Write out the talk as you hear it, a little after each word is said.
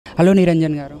Hello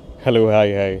Niranjan గారు. Hello,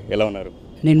 hi hi, ఎలా ఉన్నారు?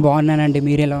 నేను బాగున్నానండి,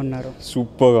 మీరు ఎలా ఉన్నారు?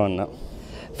 సూపర్గా ఉన్నా.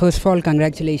 ఫస్ట్ ఆఫ్ ఆల్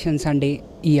కంగ్రాచులేషన్స్ అండి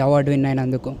ఈ అవార్డు విన్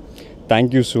అయినందుకు.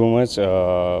 Thank you so much.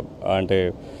 అంటే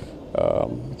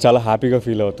చాలా హ్యాపీగా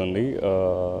ఫీల్ అవుతుంది.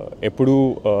 ఎప్పుడూ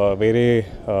వేరే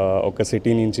ఒక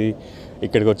సిటీ నుంచి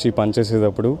ఇక్కడికి వచ్చి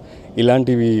పనిచేసేటప్పుడు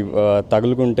ఇలాంటివి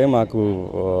తగులుకుంటే మాకు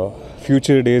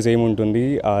ఫ్యూచర్ డేస్ ఏముంటుంది,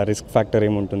 ఆ రిస్క్ ఫ్యాక్టర్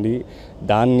ఏముంటుంది,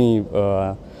 దాన్ని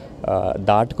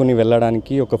దాటుకొని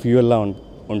వెళ్ళడానికి ఒక ఫ్యూయల్లా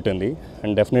ఉంటుంది.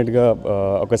 అండ్ డెఫినెట్గా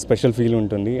ఒక స్పెషల్ ఫీల్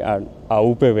ఉంటుంది. ఆ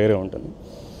ఊపే వేరే ఉంటుంది.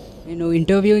 నేను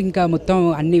ఇంటర్వ్యూ ఇంకా మొత్తం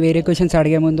అన్ని వేరే క్వశ్చన్స్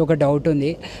అడిగే ముందు ఒక డౌట్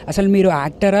ఉంది. అసలు మీరు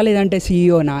యాక్టరా లేదంటే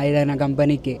సీఈఓనా ఏదైనా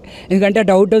కంపెనీకి? ఎందుకంటే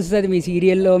డౌట్ వస్తుంది మీ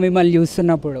సీరియల్లో మిమ్మల్ని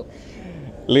చూస్తున్నప్పుడు.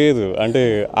 లేదు, అంటే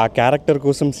ఆ క్యారెక్టర్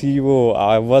కోసం సీఈఓ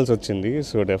అవ్వాల్సి వచ్చింది.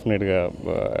 సో డెఫినెట్గా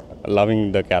లవింగ్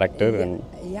ద క్యారెక్టర్. అండ్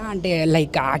అంటే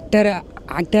లైక్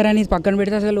యాక్టర్ అనేది పక్కన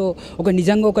పెడితే అసలు ఒక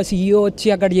నిజంగా ఒక సీఈఓ వచ్చి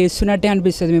అక్కడ చేస్తున్నట్టే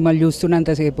అనిపిస్తుంది మిమ్మల్ని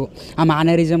చూస్తున్నంతసేపు. ఆ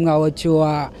మేనరిజం కావచ్చు,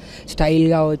 ఆ స్టైల్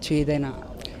కావచ్చు, ఏదైనా.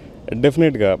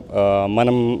 డెఫినెట్గా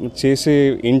మనం చేసే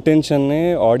ఇంటెన్షన్నే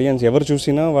ఆడియన్స్ ఎవరు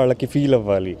చూసినా వాళ్ళకి ఫీల్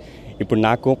అవ్వాలి. ఇప్పుడు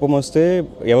నా కోపం వస్తే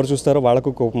ఎవరు చూస్తారో వాళ్ళకు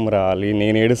కోపం రావాలి,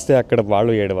 నేను ఏడిస్తే అక్కడ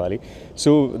వాళ్ళు ఏడవాలి.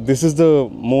 So this is the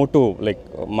motto. Like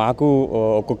మాకు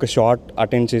ఒక్కొక్క షాట్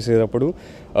అటెండ్ చేసేటప్పుడు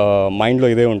మైండ్లో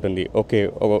ఇదే ఉంటుంది. ఓకే,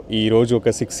 ఈరోజు ఒక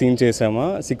 6 సీన్ చేసామా,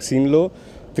 6 సీన్లో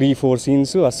 3-4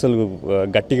 సీన్స్ అస్సలు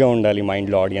గట్టిగా ఉండాలి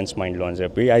మైండ్లో, ఆడియన్స్ మైండ్లో అని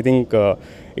చెప్పి. I think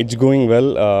it's going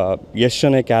well. Yash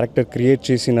అనే క్యారెక్టర్ క్రియేట్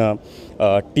చేసిన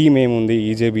టీమ్ ఏముంది,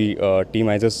 ఈజేబీ team,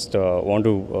 I just want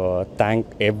to thank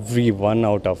every one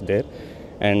out of their.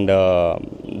 And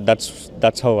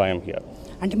that's how I'm here.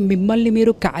 అంటే మిమ్మల్ని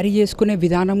మీరు క్యారీ చేసుకునే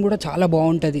విధానం కూడా చాలా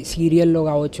బాగుంటుంది సీరియల్లో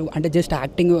కావచ్చు. అంటే జస్ట్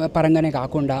యాక్టింగ్ పరంగానే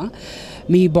కాకుండా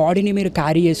మీ బాడీని మీరు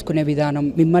క్యారీ చేసుకునే విధానం,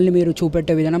 మిమ్మల్ని మీరు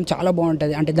చూపెట్టే విధానం చాలా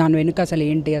బాగుంటుంది. అంటే దాని వెనుక అసలు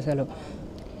ఏంటి అసలు?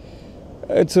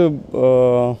 It's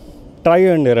try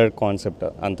and error concept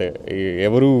అంతే.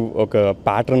 ఎవరు ఒక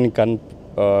ప్యాటర్న్ని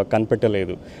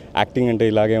కనిపెట్టలేదు. యాక్టింగ్ అంటే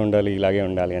ఇలాగే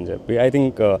ఉండాలి అని చెప్పి. I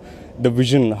think the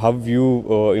vision, how you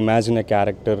imagine a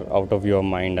character out of your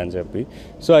mind అని చెప్పి.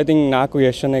 సో ఐ థింక్ నాకు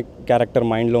యష్ అనే క్యారెక్టర్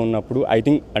మైండ్లో ఉన్నప్పుడు ఐ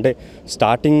థింక్ అంటే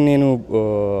స్టార్టింగ్ నేను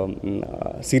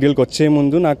సీరియల్కి వచ్చే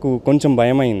ముందు నాకు కొంచెం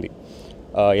భయమైంది.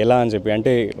 ఎలా అని చెప్పి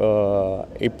అంటే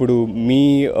ఇప్పుడు మీ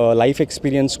లైఫ్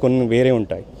ఎక్స్పీరియన్స్ కొన్ని వేరే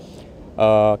ఉంటాయి.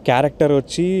 క్యారెక్టర్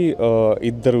వచ్చి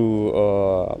ఇద్దరు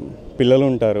పిల్లలు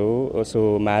ఉంటారు. సో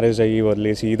మ్యారేజ్ అయ్యి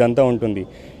వదిలేసి ఇదంతా ఉంటుంది.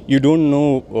 You don't know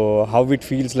how it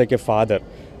feels like a father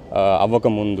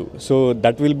అవ్వకముందు. So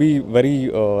that will be very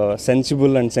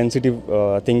sensible and sensitive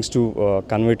things to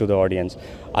convey to the audience.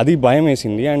 అది భయం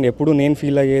వేసింది. అండ్ ఎప్పుడు నేను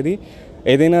ఫీల్ అయ్యేది,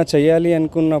 ఏదైనా చేయాలి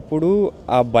అనుకున్నప్పుడు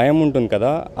ఆ భయం ఉంటుంది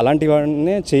కదా, అలాంటి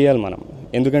వాడినే చేయాలి మనం.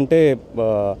 ఎందుకంటే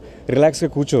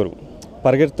రిలాక్స్గా కూర్చోరు,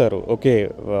 పరిగెడతారు. Okay,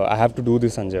 I have to do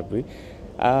this అని చెప్పి.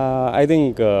 ఐ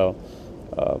థింక్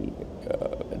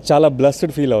చాలా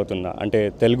బ్లెస్డ్ ఫీల్ అవుతున్నా. అంటే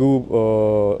తెలుగు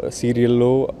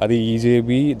సీరియల్లో అది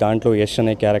ఈజేబీ, దాంట్లో యష్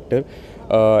అనే character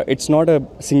it's not a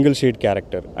single shade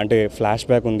character. అంటే ఫ్లాష్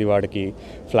బ్యాక్ ఉంది వాడికి,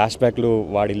 ఫ్లాష్ బ్యాక్లో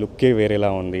వాడి లుక్కే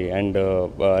వేరేలా ఉంది. అండ్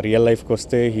రియల్ లైఫ్కి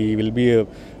వస్తే he will be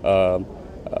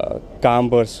calm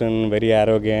person, very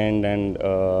arrogant, and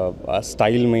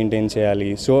style maintain cheyali.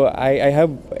 So I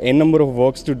have a number of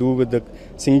works to do with the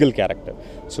single character.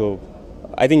 So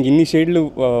I think inni shadelu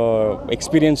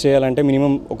experience cheyalante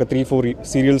minimum oka 3-4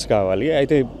 serials kavali.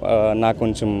 Aithe నాకు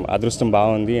కొంచెం అదృష్టం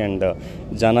బాగుంది. And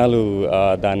జనాలు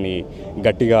దాన్ని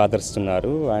గట్టిగా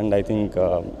ఆదరిస్తున్నారు. And I think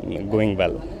going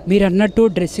well. మీరు అన్నట్టు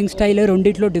డ్రెస్సింగ్ స్టైల్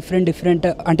రెండిట్లో డిఫరెంట్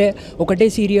అంటే ఒకటే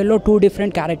సీరియల్లో 2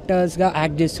 డిఫరెంట్ క్యారెక్టర్స్గా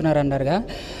యాక్ట్ చేస్తున్నారు అన్నారుగా.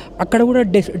 అక్కడ కూడా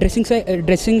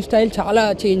డ్రెస్సింగ్ స్టైల్ చాలా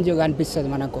చేంజ్గా అనిపిస్తుంది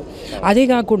మనకు. అదే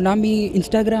కాకుండా మీ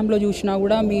ఇన్స్టాగ్రామ్లో చూసినా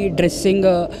కూడా మీ డ్రెస్సింగ్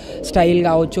స్టైల్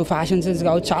కావచ్చు, ఫ్యాషన్ సెన్స్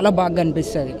కావచ్చు, చాలా బాగా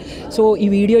అనిపిస్తుంది. సో ఈ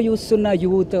వీడియో చూస్తున్న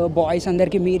యూత్ బాయ్స్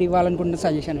అందరికీ మీరు ఇవ్వాలనుకుంటున్న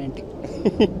సజెషన్ ఏంటి?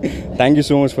 Thank you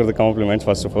so much for the compliments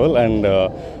first of all. And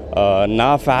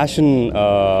నా ఫ్యాషన్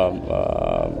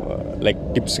లైక్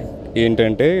టిప్స్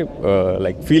ఏంటంటే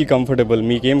లైక్ ఫీల్ కంఫర్టబుల్,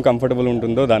 మీకేం కంఫర్టబుల్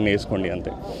ఉంటుందో దాన్ని వేసుకోండి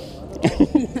అంతే.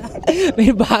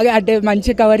 మీరు బాగా అంటే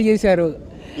మంచి కవర్ చేశారు.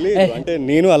 లేదు, అంటే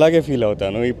నేను అలాగే ఫీల్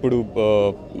అవుతాను. ఇప్పుడు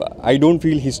ఐ డోంట్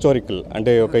ఫీల్ హిస్టారికల్.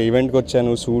 అంటే ఒక ఈవెంట్కి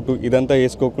వచ్చాను, సూటు ఇదంతా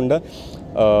వేసుకోకుండా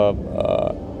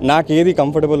నాకు ఏది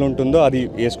కంఫర్టబుల్ ఉంటుందో అది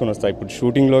వేసుకొని వస్తాను. ఇప్పుడు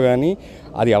షూటింగ్లో కానీ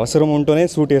అది అవసరం ఉంటేనే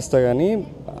సూట్ వేస్తా, కానీ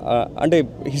అంటే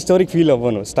హిస్టారిక్ ఫీల్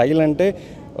అవ్వను. స్టైల్ అంటే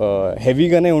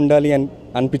హెవీగానే ఉండాలి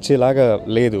అనిపించేలాగా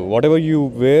లేదు. What ever you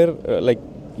wear, like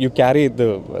you carry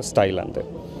the style అంతే.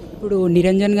 ఇప్పుడు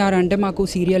నిరంజన్ గారు అంటే మాకు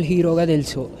సీరియల్ హీరోగా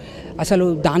తెలుసు. అసలు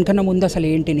దానికన్నా ముందు అసలు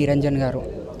ఏంటి నిరంజన్ గారు?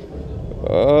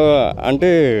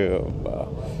 అంటే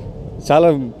చాలా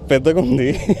పెద్దగా ఉంది.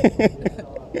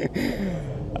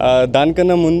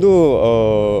 దానికన్నా ముందు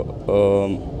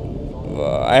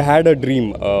ఐ హ్యాడ్ అ డ్రీమ్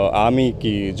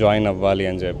ఆర్మీకి జాయిన్ అవ్వాలి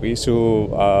అని చెప్పి. So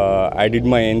I did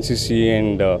my NCC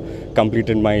and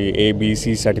completed my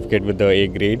ABC certificate with the A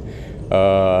grade.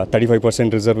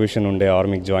 35% reservation ఉండే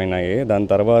ఆర్మీకి జాయిన్ అయ్యే. దాని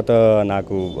తర్వాత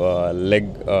నాకు లెగ్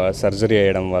సర్జరీ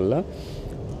అయ్యడం వల్ల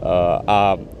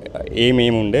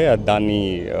ఏమేముండే దాన్ని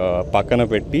పక్కన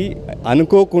పెట్టి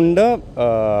అనుకోకుండా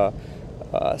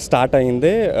స్టార్ట్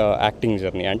అయిందే యాక్టింగ్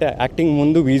జర్నీ. అంటే యాక్టింగ్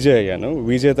ముందు విజయ్ అయ్యాను.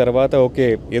 విజయ్ తర్వాత ఓకే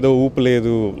ఏదో ఊపు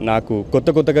లేదు, నాకు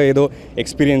కొత్తగా ఏదో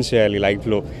ఎక్స్పీరియన్స్ చేయాలి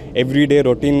లైఫ్లో. ఎవ్రీడే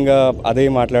రొటీన్గా అదే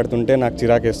మాట్లాడుతుంటే నాకు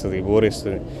చిరాకేస్తుంది, బోర్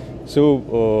వేస్తుంది. So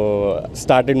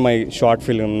started my short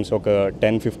films, ఒక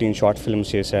 10-15 షార్ట్ ఫిల్మ్స్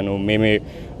చేశాను. మేమే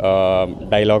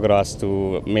డైలాగ్ రాస్తూ,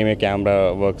 మేమే కెమెరా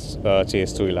వర్క్స్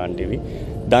చేస్తూ ఇలాంటివి.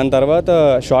 దాని తర్వాత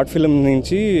షార్ట్ ఫిల్మ్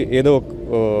నుంచి ఏదో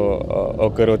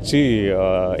ఒకరు వచ్చి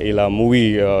ఇలా మూవీ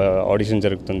ఆడిషన్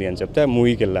జరుగుతుంది అని చెప్తే ఆ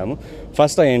మూవీకి వెళ్ళాము.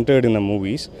 First I entered in the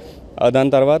movies.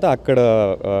 దాని తర్వాత అక్కడ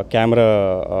కెమెరా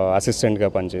అసిస్టెంట్గా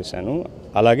పనిచేశాను,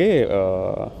 అలాగే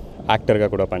యాక్టర్గా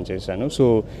కూడా పనిచేశాను. So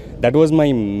that was my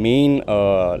main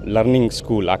learning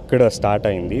school, అక్కడ స్టార్ట్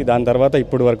అయింది. దాని తర్వాత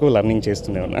ఇప్పటి వరకు లర్నింగ్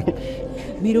చేస్తూనే ఉన్నాను.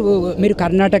 మీరు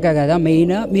కర్ణాటక కదా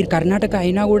మెయిన్, మీరు కర్ణాటక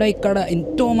అయినా కూడా ఇక్కడ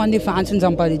ఎంతోమంది ఫ్యాన్స్ని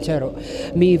సంపాదించారు.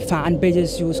 మీ ఫ్యాన్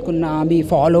పేజెస్ చూసుకున్నా, మీ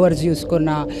ఫాలోవర్స్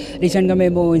చూసుకున్నా, రీసెంట్గా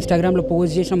మేము ఇన్స్టాగ్రామ్లో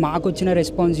పోస్ట్ చేసిన మాకు వచ్చిన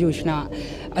రెస్పాన్స్ చూసినా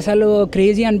అసలు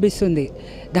క్రేజీ అనిపిస్తుంది.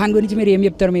 దాని గురించి మీరు ఏం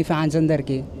చెప్తారు మీ ఫ్యాన్స్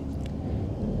అందరికీ?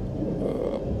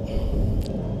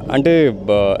 అంటే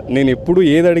నేను ఎప్పుడు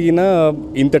ఏది అడిగినా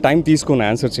ఇంత టైం తీసుకుని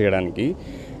ఆన్సర్ చేయడానికి,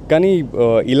 కానీ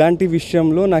ఇలాంటి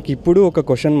విషయంలో నాకు ఇప్పుడు ఒక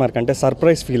క్వశ్చన్ మార్క్, అంటే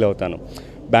సర్ప్రైజ్ ఫీల్ అవుతాను.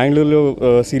 బెంగళూరులో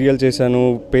సీరియల్ చేశాను,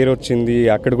 పేరు వచ్చింది,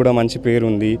 అక్కడ కూడా మంచి పేరు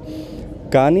ఉంది.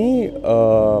 కానీ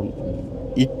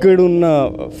ఇక్కడున్న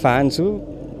ఫ్యాన్స్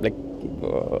లైక్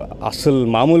అస్సలు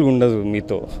మామూలుగా ఉండదు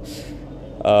మీతో.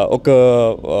 ఒక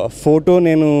ఫోటో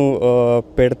నేను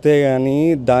పెడితే కానీ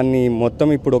దాన్ని మొత్తం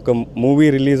ఇప్పుడు ఒక మూవీ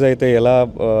రిలీజ్ అయితే ఎలా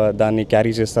దాన్ని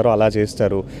క్యారీ చేస్తారో అలా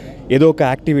చేస్తారు. ఏదో ఒక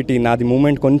యాక్టివిటీ నాది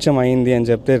మూమెంట్ కొంచెం అయింది అని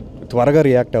చెప్తే త్వరగా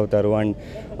రియాక్ట్ అవుతారు. అండ్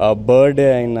బర్త్డే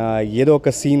అయినా ఏదో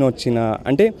ఒక సీన్ వచ్చినా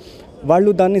అంటే వాళ్ళు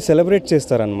దాన్ని సెలబ్రేట్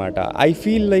చేస్తారనమాట. I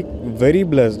feel like very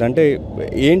blessed. అంటే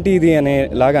ఏంటి ఇది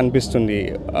అనేలాగా అనిపిస్తుంది.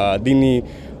 దీన్ని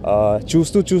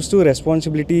చూస్తూ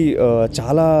రెస్పాన్సిబిలిటీ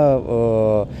చాలా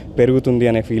పెరుగుతుంది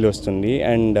అనే ఫీల్ వస్తుంది.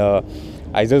 And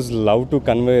I just love to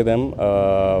convey them.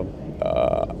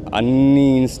 అన్ని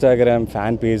ఇన్స్టాగ్రామ్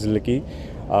ఫ్యాన్ పేజ్లకి,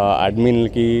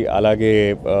 అడ్మిన్లకి, అలాగే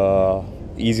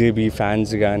ఈజేబీ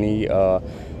ఫ్యాన్స్ కానీ,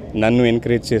 నన్ను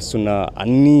ఎంకరేజ్ చేస్తున్న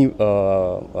అన్ని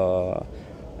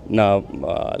నా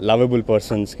లవబుల్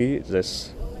పర్సన్స్కి జస్ట్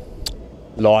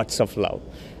లాట్స్ ఆఫ్ లవ్.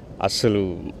 అస్సలు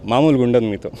మామూలుగా ఉండదు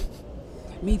మీతో.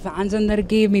 మీ ఫ్యాన్స్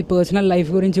అందరికీ మీ పర్సనల్ లైఫ్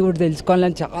గురించి కూడా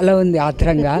తెలుసుకోవాలని చాలా ఉంది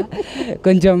ఆత్రంగా.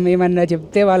 కొంచెం ఏమన్నా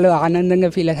చెప్తే వాళ్ళు ఆనందంగా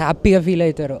హ్యాపీగా ఫీల్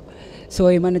అవుతారు. సో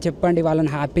ఏమన్నా చెప్పండి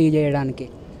వాళ్ళని హ్యాపీ చేయడానికి.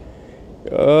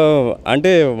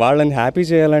 అంటే వాళ్ళని హ్యాపీ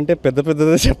చేయాలంటే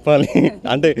పెద్దదే చెప్పాలి.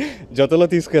 అంటే జతలో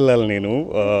తీసుకెళ్ళాలి నేను.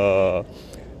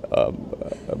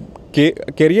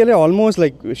 కెరియర్ ఆల్మోస్ట్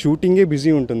లైక్ షూటింగే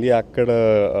బిజీ ఉంటుంది. అక్కడ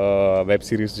వెబ్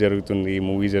సిరీస్ జరుగుతుంది,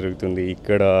 మూవీ జరుగుతుంది,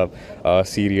 ఇక్కడ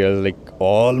సీరియల్, లైక్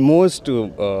ఆల్మోస్ట్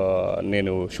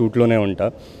నేను షూట్లోనే ఉంటా.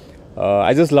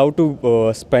 I just love to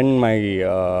spend my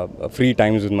free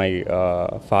times with my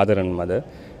father and mother.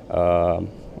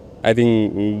 I think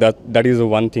that is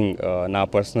one thing నా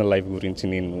పర్సనల్ లైఫ్ గురించి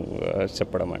నేను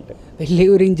చెప్పడం. అంటే పెళ్ళి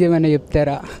గురించి ఏమైనా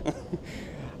చెప్తారా?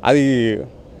 అది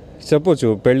చెప్పొచ్చు,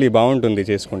 పెళ్ళి బాగుంటుంది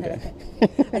చేసుకుంటే.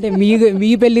 అంటే మీ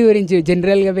పెళ్ళి గురించి,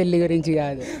 జనరల్గా పెళ్ళి గురించి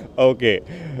కాదు. ఓకే,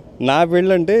 నా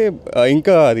పెళ్ళి అంటే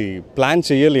ఇంకా అది ప్లాన్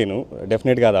చేయలేను,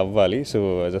 డెఫినెట్గా అది అవ్వాలి. So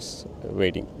just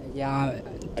waiting.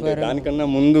 దానికన్నా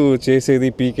ముందు చేసేది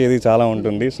పీకేది చాలా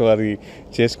ఉంటుంది. సో అది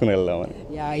చేసుకుని వెళ్దామని.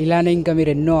 ఇలానే ఇంకా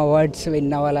మీరు ఎన్నో అవార్డ్స్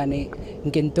విన్ అవ్వాలని,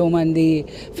 ఇంకెంతోమంది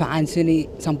ఫ్యాన్స్ని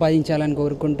సంపాదించాలని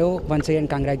కోరుకుంటూ once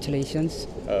again congratulations.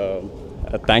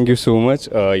 Thank you so much.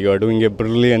 You are doing a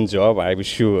brilliant job. I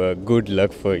wish you good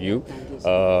luck for you.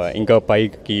 ఇంకా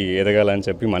పైకి ఎదగాలని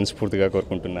చెప్పి మనస్ఫూర్తిగా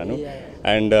కోరుకుంటున్నాను.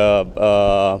 And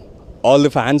all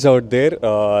the fans out there,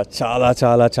 చాలా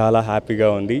చాలా చాలా హ్యాపీగా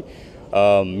ఉంది.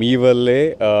 మీ వల్లే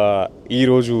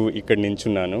ఈరోజు ఇక్కడ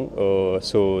నించున్నాను.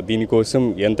 సో దీనికోసం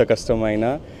ఎంత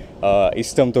కష్టమైనా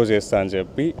ఇష్టంతో చేస్తా అని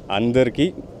చెప్పి అందరికీ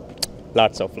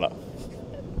lots of love.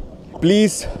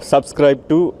 Please subscribe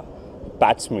to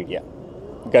PATS media.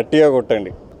 గట్టిగా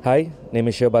కొట్టండి. హాయ్, నేను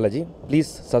మీ Siva Balaji. Please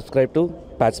subscribe to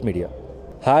PATS media.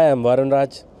 Hi, I'm Varun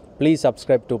Raj. Please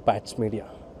subscribe to PATS media.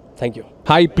 Thank you.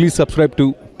 Hi, please subscribe to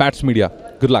PATS media.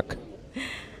 Good luck.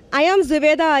 I am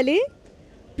Zubeda Ali.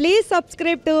 Please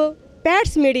subscribe to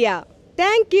PATS Media.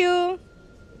 Thank you.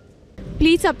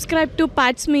 Please subscribe to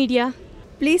PATS Media.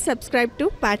 Please subscribe to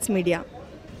PATS Media.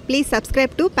 Please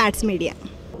subscribe to PATS Media.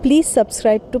 Please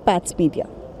subscribe to PATS Media.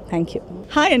 Thank you.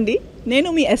 Hi అండి,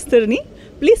 నేను మీ ఎస్తర్ని.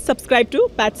 Please subscribe to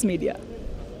pets media.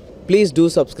 Please do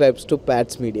subscribe to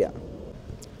PATS Media.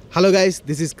 Hello guys,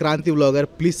 this is Kranti Vlogger.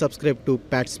 Please subscribe to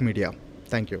PATS Media.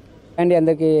 Thank you. అండి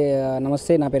అందరికీ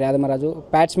నమస్తే, నా పేరు Yadamaraju.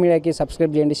 Pets మీడియాకి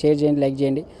subscribe చేయండి, share చేయండి, లైక్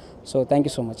చేయండి. So thank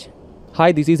you so much.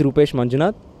 Hi, this is Rupesh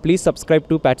Manjunath. Please subscribe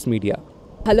to pets media.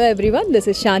 Hello everyone, this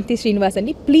is Shanti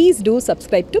Srinivasani. Please do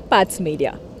subscribe to PATS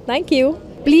Media. Thank you.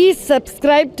 Please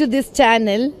subscribe to this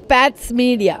channel, PATS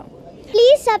Media.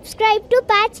 Please subscribe to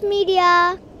PATS Media.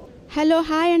 Hello,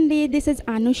 hi Andy, this is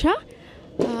Anusha.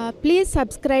 Please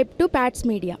subscribe to PATS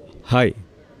Media. Hi,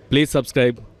 please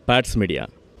subscribe PATS Media.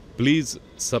 Please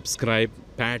subscribe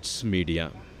PATS Media.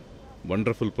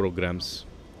 Wonderful programs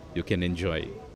you can enjoy.